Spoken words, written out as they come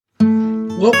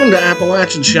Welcome to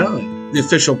Appalachian Shine, the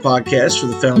official podcast for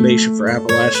the Foundation for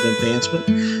Appalachian Advancement.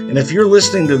 And if you're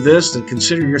listening to this, then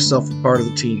consider yourself a part of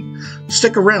the team.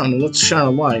 Stick around and let's shine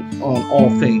a light on all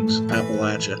things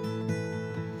Appalachia.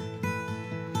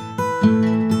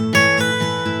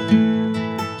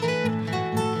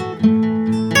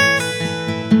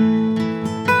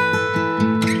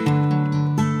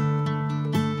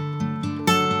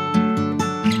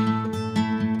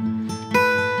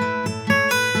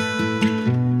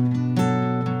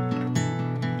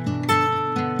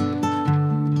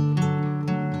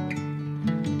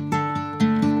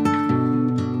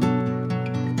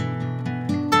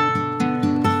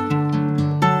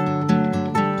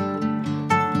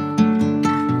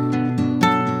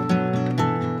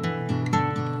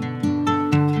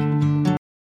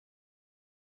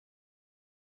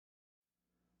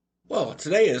 Well,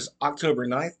 today is October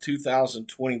 9th,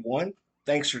 2021.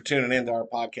 Thanks for tuning in to our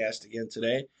podcast again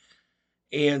today.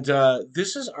 And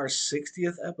this is our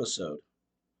 60th episode.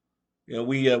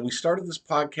 We started this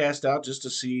podcast out just to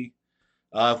see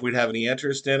if we'd have any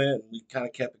interest in it. We kind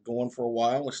of kept it going for a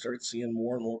while. We started seeing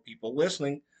more and more people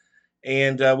listening.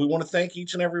 And we want to thank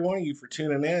each and every one of you for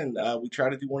tuning in. We try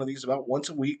to do one of these about once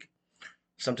a week.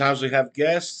 Sometimes we have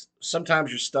guests. Sometimes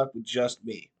you're stuck with just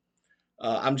me.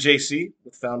 I'm JC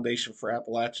with Foundation for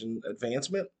Appalachian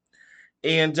Advancement.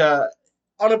 And on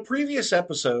a previous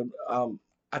episode,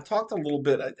 I talked a little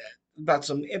bit about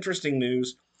some interesting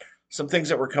news, some things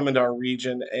that were coming to our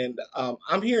region. And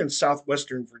I'm here in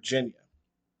southwestern Virginia,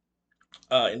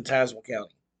 in Tazewell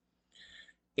County.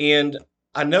 And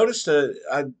I noticed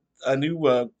a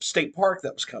new state park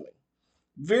that was coming.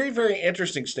 Very, very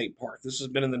interesting state park. This has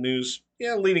been in the news,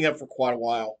 leading up for quite a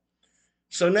while.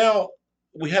 So now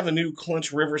we have a new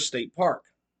Clinch River State Park.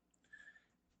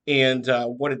 And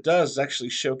what it does is actually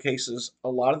showcases a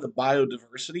lot of the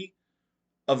biodiversity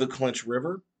of the Clinch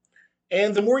River.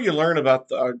 And the more you learn about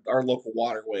our local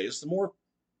waterways, the more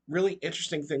really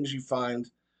interesting things you find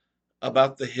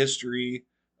about the history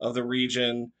of the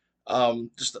region.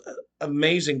 Just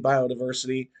amazing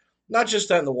biodiversity, not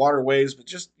just out in the waterways, but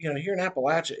just here in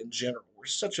Appalachia in general. We're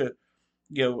such a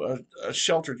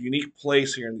sheltered, unique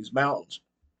place here in these mountains.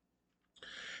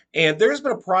 And there's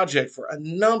been a project for a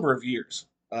number of years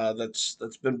that's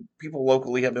been people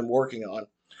locally have been working on,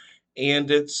 and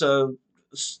it's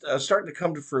starting to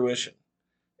come to fruition.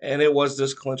 And it was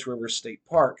this Clinch River State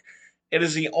Park. It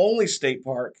is the only state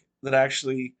park that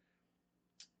actually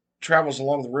travels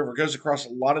along the river, goes across a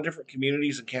lot of different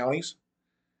communities and counties.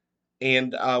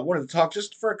 And I wanted to talk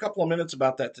just for a couple of minutes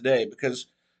about that today because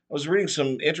I was reading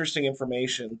some interesting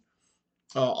information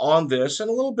on this and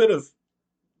a little bit of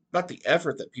about the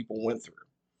effort that people went through.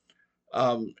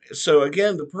 So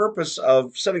again, the purpose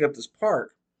of setting up this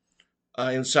park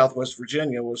in Southwest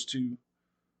Virginia was to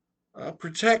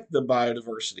protect the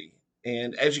biodiversity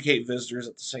and educate visitors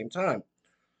at the same time.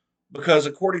 Because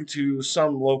according to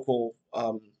some local,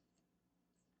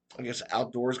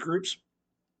 outdoors groups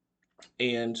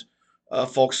and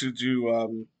folks who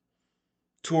do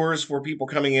tours for people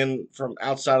coming in from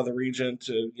outside of the region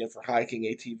to for hiking,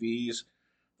 ATVs,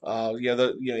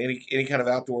 any kind of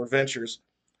outdoor adventures,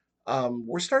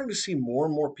 we're starting to see more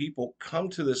and more people come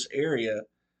to this area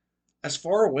as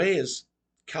far away as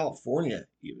California,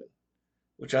 even,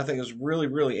 which I think is really,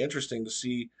 really interesting to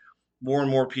see more and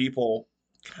more people,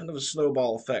 kind of a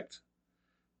snowball effect,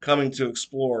 coming to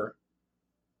explore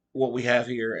what we have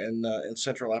here in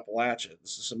Central Appalachia.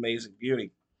 This is amazing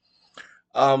beauty.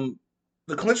 Um,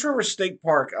 the Clinch River State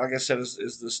Park, like I said,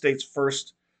 is the state's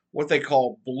first what they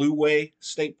call Blueway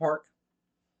State Park,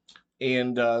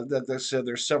 and that they said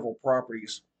there's several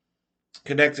properties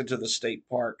connected to the state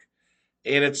park,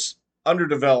 and it's under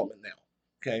development now.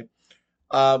 Okay.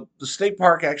 The state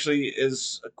park actually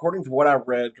is, according to what I've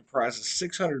read, comprises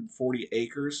 640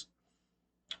 acres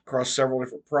across several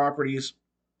different properties,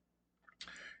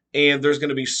 and there's going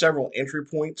to be several entry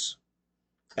points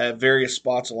at various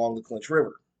spots along the Clinch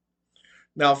River.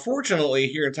 Now, fortunately,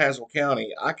 here in Tazewell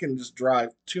County, I can just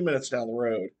drive 2 minutes down the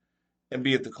road and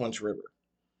be at the Clinch River.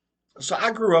 So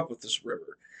I grew up with this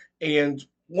river, and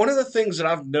one of the things that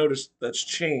I've noticed that's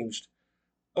changed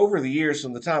over the years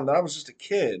from the time that I was just a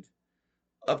kid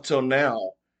up till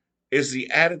now is the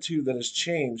attitude that has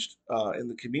changed in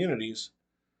the communities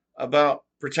about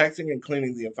protecting and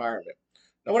cleaning the environment.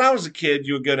 Now, when I was a kid,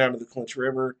 you would go down to the Clinch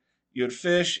River, you would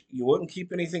fish, you wouldn't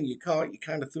keep anything you caught, you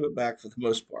kind of threw it back for the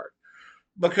most part.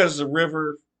 Because the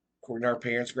river, according to our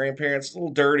parents, grandparents, a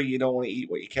little dirty, you don't want to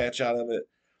eat what you catch out of it.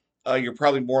 You're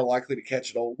probably more likely to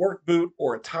catch an old work boot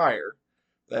or a tire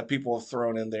that people have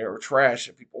thrown in there, or trash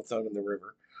that people have thrown in the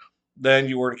river, than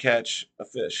you were to catch a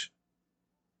fish.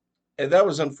 and that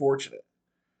was unfortunate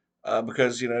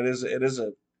because it is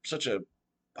a such a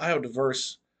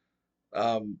biodiverse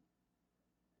um,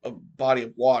 body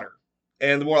of water.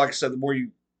 And the more, like I said, the more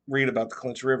you read about the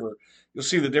Clinch River, you'll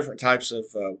see the different types of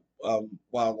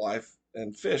wildlife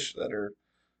and fish that are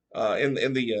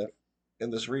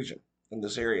in this region, in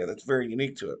this area. That's very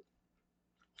unique to it.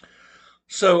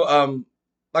 So,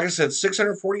 like I said,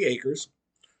 640 acres.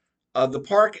 The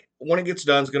park, when it gets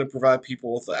done, is going to provide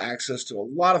people with access to a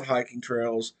lot of hiking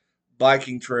trails,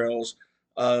 biking trails,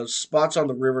 spots on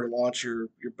the river to launch your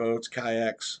boats,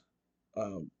 kayaks,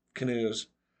 canoes,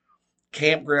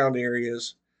 campground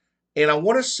areas, and I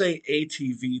want to say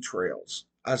ATV trails.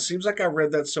 Seems like I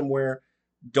read that somewhere.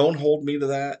 Don't hold me to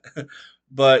that.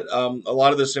 But a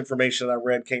lot of this information I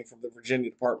read came from the Virginia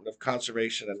Department of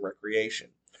Conservation and Recreation.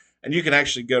 And you can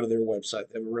actually go to their website.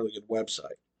 They have a really good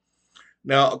website.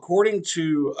 Now, according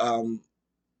to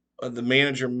the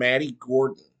manager, Maddie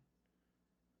Gordon,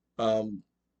 um,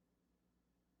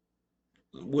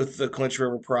 with the Clinch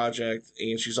River Project,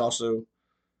 and she's also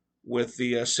with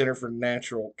the Center for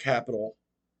Natural Capital,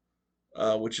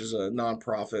 which is a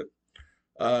nonprofit.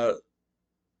 Uh,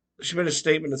 she made a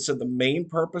statement that said the main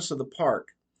purpose of the park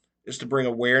is to bring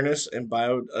awareness and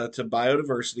to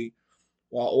biodiversity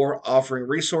while offering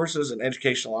resources and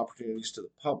educational opportunities to the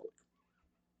public.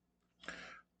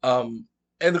 Um,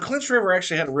 and the Clinch River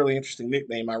actually had a really interesting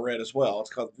nickname I read as well. It's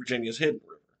called Virginia's Hidden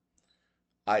River.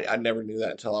 I never knew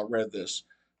that until I read this.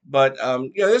 But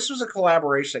this was a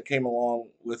collaboration that came along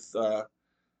with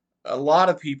a lot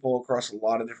of people across a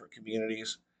lot of different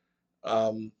communities.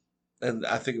 Um, and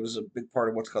I think it was a big part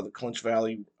of what's called the Clinch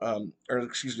Valley, or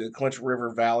excuse me, the Clinch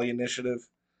River Valley Initiative.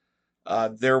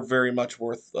 They're very much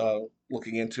worth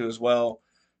looking into as well.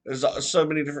 There's so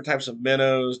many different types of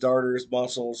minnows, darters,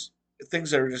 mussels,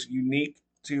 things that are just unique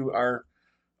to our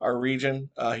region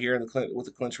here in with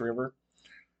the Clinch River.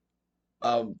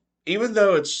 Um, Even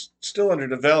though it's still under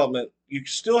development, you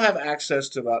still have access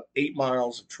to about 8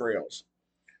 miles of trails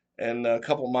and a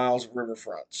couple miles of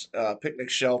riverfronts,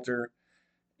 picnic shelter,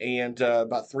 and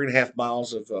about 3.5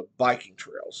 miles of biking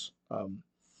trails.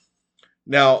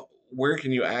 Now, where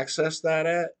can you access that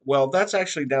at? Well, that's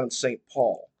actually down in St.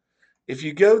 Paul. If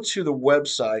you go to the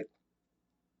website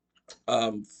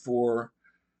for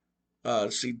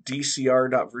see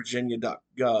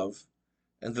dcr.virginia.gov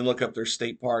and then look up their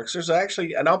state parks, there's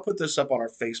actually, and I'll put this up on our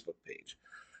Facebook page.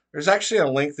 There's actually a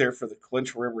link there for the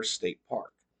Clinch River State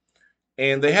Park,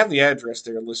 and they have the address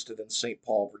there listed in St.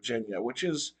 Paul, Virginia, which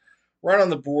is right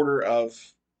on the border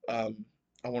of I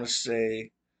want to say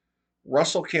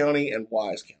Russell County and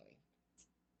Wise County.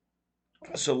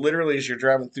 So literally, as you're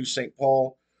driving through St.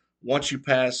 Paul, once you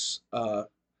pass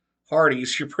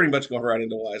Hardee's, you're pretty much going right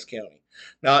into Wise County.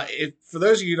 Now, if for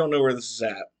those of you who don't know where this is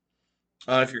at,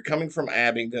 if you're coming from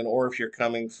Abingdon or if you're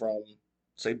coming from,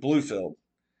 say, Bluefield,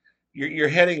 you're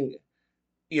heading,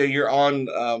 you're on,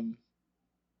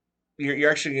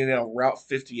 you're actually on Route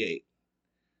 58,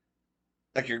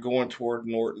 like you're going toward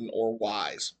Norton or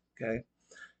Wise. Okay.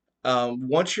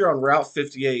 Once you're on Route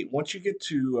 58, once you get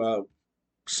to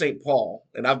St. Paul,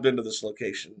 and I've been to this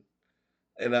location,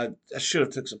 and I should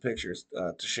have took some pictures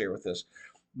to share with this.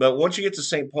 But once you get to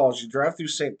St. Paul's, you drive through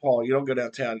St. Paul. You don't go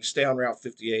downtown. You stay on Route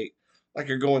 58, like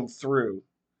you're going through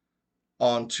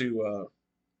onto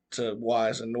to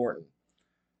Wise and Norton.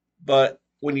 But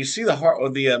when you see the heart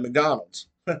of the McDonald's,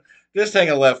 just hang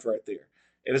a left right there.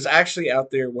 It is actually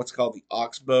out there, what's called the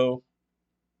Oxbow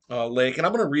Lake, and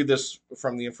I'm going to read this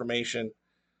from the information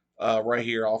right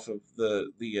here off of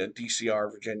the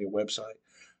DCR Virginia website.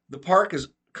 The park is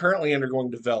currently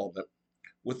undergoing development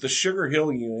with the Sugar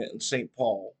Hill unit in St.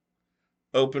 Paul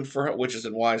open for which is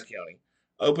in Wise County,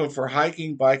 open for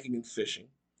hiking, biking, and fishing.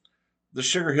 The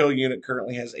Sugar Hill unit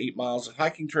currently has 8 miles of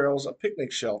hiking trails, a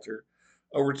picnic shelter,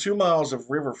 over 2 miles of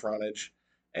river frontage,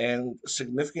 and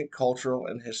significant cultural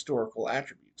and historical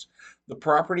attributes. The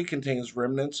property contains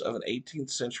remnants of an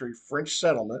 18th century French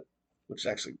settlement, which is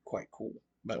actually quite cool. You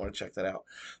might want to check that out.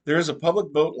 There is a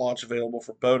public boat launch available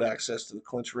for boat access to the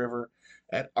Clinch River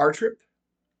at Artrip,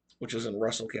 which is in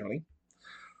Russell County.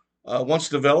 Once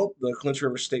developed, the Clinch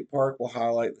River State Park will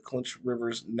highlight the Clinch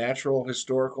River's natural,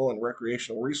 historical, and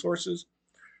recreational resources.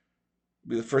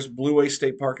 It'll be the first Blueway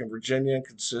State Park in Virginia and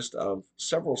consists of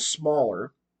several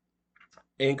smaller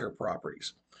anchor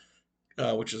properties,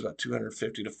 which is about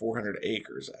 250 to 400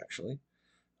 acres actually,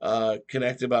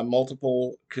 connected by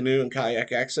multiple canoe and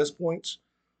kayak access points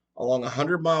along a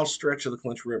 100-mile stretch of the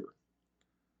Clinch River.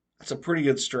 That's a pretty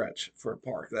good stretch for a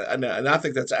park. And I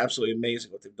think that's absolutely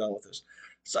amazing what they've done with this.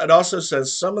 So it also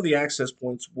says some of the access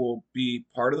points will be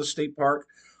part of the state park,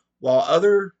 while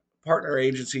other Partner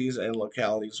agencies and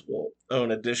localities will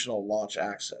own additional launch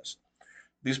access.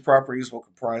 These properties will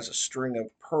comprise a string of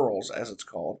pearls, as it's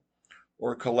called,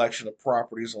 or a collection of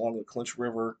properties along the Clinch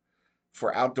River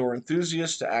for outdoor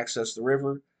enthusiasts to access the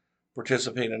river,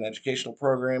 participate in educational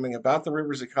programming about the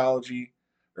river's ecological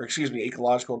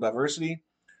diversity,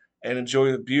 and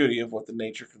enjoy the beauty of what the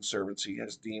Nature Conservancy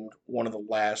has deemed one of the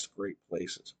last great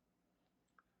places.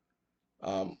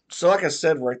 So, like I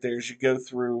said right there, as you go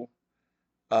through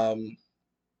um,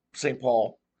 St.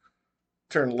 Paul,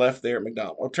 turn left there at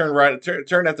McDonald's, or turn right,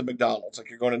 turn at the McDonald's, like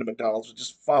you're going into McDonald's, but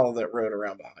just follow that road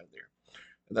around behind there.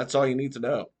 And that's all you need to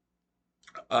know.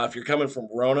 If you're coming from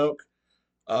Roanoke,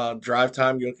 drive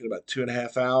time, you're looking at about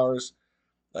 2.5 hours.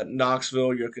 At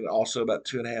Knoxville, you're looking at also about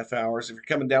 2.5 hours. If you're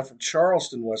coming down from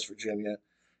Charleston, West Virginia,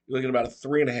 you're looking at about a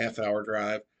 3.5 hour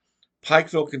drive.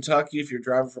 Pikeville, Kentucky, if you're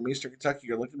driving from Eastern Kentucky,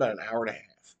 you're looking at about an hour and a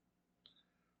half.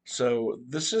 So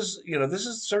this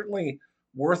is certainly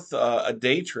worth a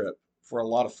day trip for a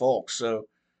lot of folks. So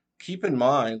keep in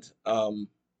mind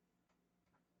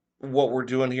what we're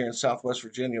doing here in Southwest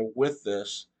Virginia with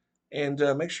this, and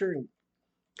make sure and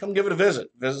come give it a visit.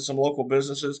 Visit some local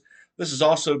businesses. This is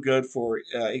also good for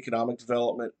economic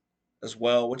development as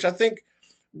well, which I think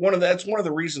that's one of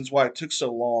the reasons why it took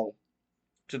so long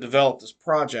to develop this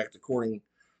project, according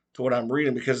to what I'm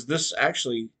reading, because this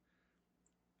actually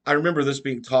I remember this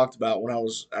being talked about when I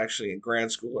was actually in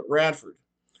grad school at Radford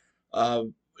uh,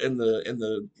 in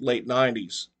the late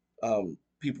 '90s.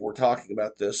 People were talking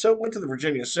about this, so it went to the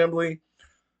Virginia Assembly,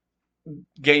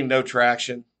 gained no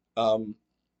traction. Um,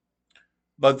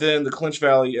 But then the Clinch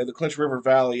River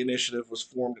Valley Initiative was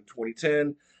formed in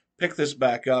 2010. Picked this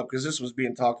back up because this was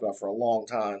being talked about for a long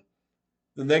time.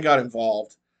 Then they got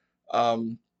involved.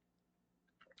 Um,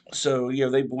 so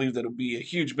they believed that it would be a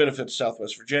huge benefit to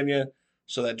Southwest Virginia,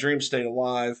 so that dream stayed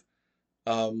alive.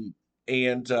 Um,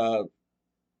 and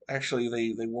actually,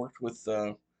 they worked with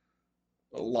a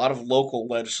lot of local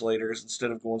legislators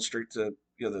instead of going straight to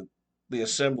the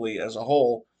assembly as a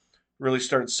whole. Really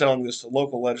started selling this to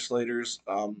local legislators.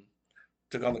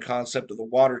 Took on the concept of the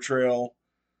water trail.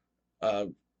 Uh,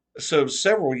 so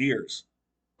several years,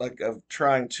 like of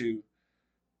trying to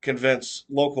convince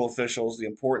local officials the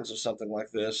importance of something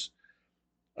like this,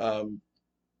 um,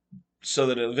 so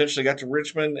that it eventually got to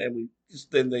Richmond, and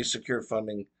then they secured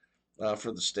funding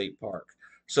for the state park.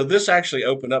 So this actually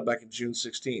opened up back in June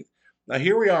 16th. Now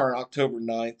here we are on October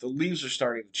 9th. The leaves are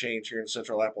starting to change here in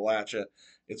Central Appalachia.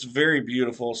 It's very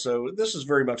beautiful. So this is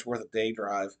very much worth a day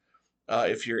drive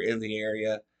if you're in the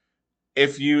area.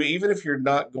 Even if you're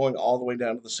not going all the way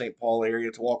down to the St. Paul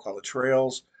area to walk on the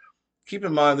trails, keep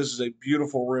in mind this is a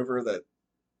beautiful river that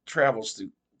travels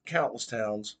through countless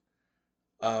towns.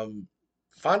 Um,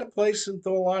 Find a place and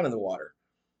throw a line in the water.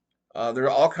 There are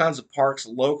all kinds of parks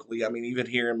locally. I mean, even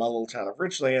here in my little town of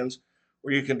Richlands,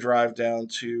 where you can drive down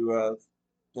to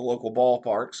the local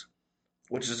ballparks,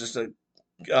 which is just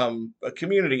a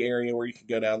community area where you can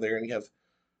go down there and you have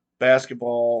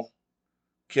basketball,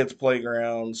 kids'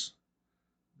 playgrounds,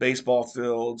 baseball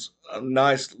fields, a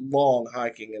nice long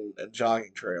hiking and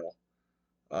jogging trail.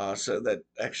 So that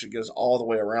actually goes all the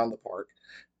way around the park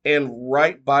and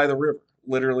right by the river.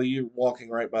 Literally, you're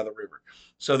walking right by the river.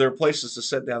 So there are places to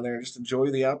sit down there and just enjoy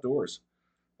the outdoors.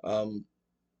 Um,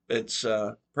 it's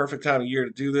perfect time of year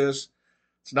to do this.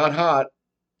 It's not hot,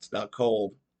 it's not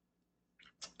cold.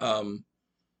 Um,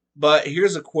 but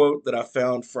here's a quote that I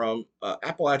found from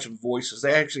Appalachian Voices.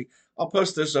 I'll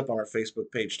post this up on our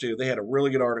Facebook page too. They had a really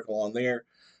good article on there.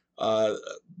 Uh,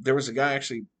 there was a guy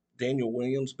actually, Daniel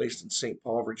Williams, based in St.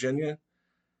 Paul, Virginia,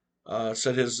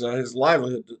 said his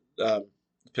livelihood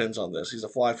depends on this. He's a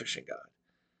fly fishing guy.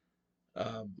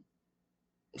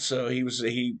 So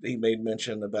he made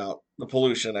mention about the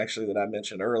pollution actually that I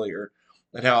mentioned earlier,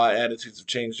 and how our attitudes have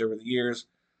changed over the years.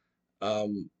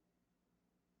 Um,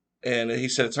 and he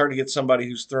said it's hard to get somebody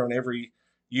who's thrown every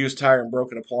used tire and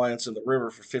broken appliance in the river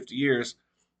for 50 years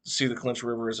to see the Clinch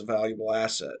River as a valuable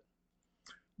asset.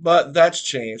 But that's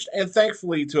changed, and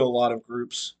thankfully to a lot of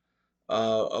groups,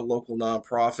 local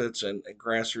nonprofits and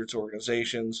grassroots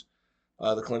organizations,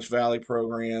 the Clinch Valley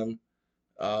program.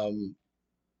 Um,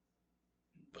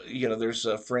 there's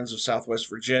Friends of Southwest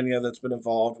Virginia that's been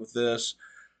involved with this.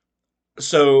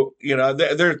 So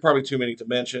there's probably too many to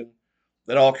mention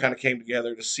that all kind of came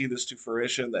together to see this to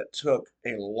fruition. That took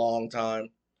a long time,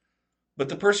 but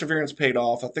the perseverance paid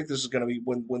off. I think this is going to be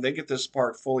when they get this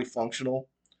park fully functional.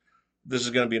 This is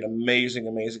going to be an amazing,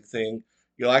 amazing thing.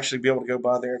 You'll actually be able to go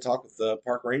by there and talk with the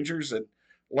park rangers and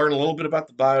learn a little bit about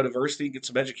the biodiversity, get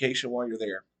some education while you're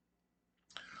there.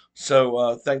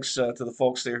 So thanks to the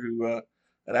folks there who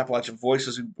at Appalachian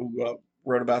Voices who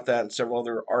wrote about that and several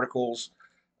other articles.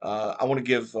 I want to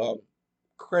give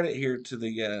credit here to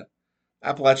the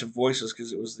Appalachian Voices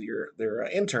because it was their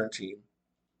intern team.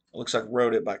 It looks like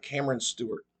wrote it by Cameron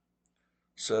Stewart.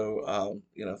 So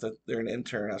that they're an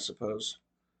intern, I suppose.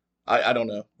 I don't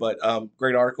know, but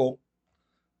great article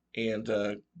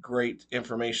and great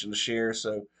information to share.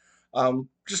 So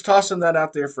just tossing that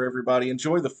out there for everybody.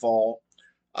 Enjoy the fall.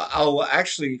 I'll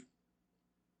actually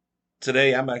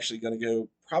today. I'm actually going to go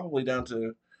probably down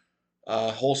to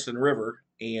Holston River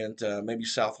and maybe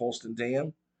South Holston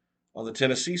Dam on the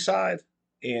Tennessee side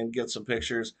and get some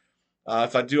pictures.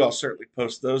 If I do, I'll certainly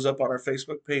post those up on our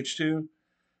Facebook page too.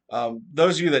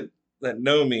 Those of you that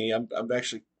know me, I'm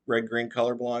actually red green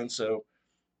colorblind, so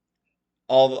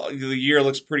the year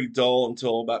looks pretty dull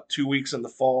until about 2 weeks in the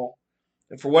fall.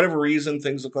 And for whatever reason,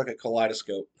 things look like a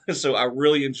kaleidoscope. So I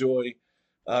really enjoy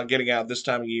getting out this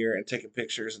time of year and taking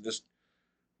pictures and just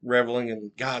reveling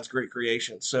in God's great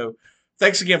creation. So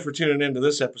thanks again for tuning in to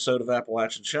this episode of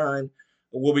Appalachian Shine.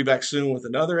 We'll be back soon with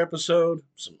another episode,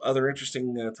 some other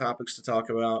interesting topics to talk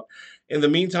about. In the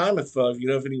meantime, if you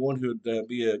know of anyone who would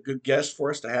be a good guest for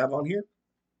us to have on here,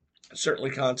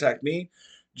 certainly contact me,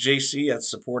 JC at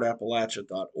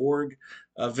supportappalachia.org.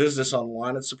 Visit us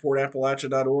online at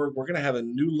supportappalachia.org. We're going to have a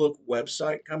new look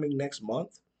website coming next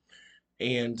month.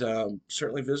 And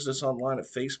certainly visit us online at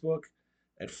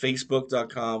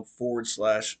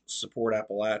facebook.com/support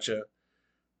Appalachia.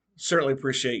 Certainly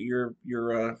appreciate your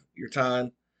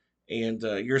time and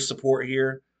your support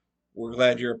here. We're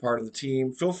glad you're a part of the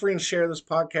team. Feel free to share this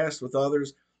podcast with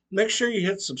others. Make sure you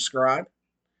hit subscribe.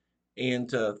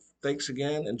 And thanks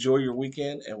again. Enjoy your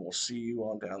weekend, and we'll see you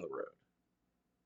on down the road.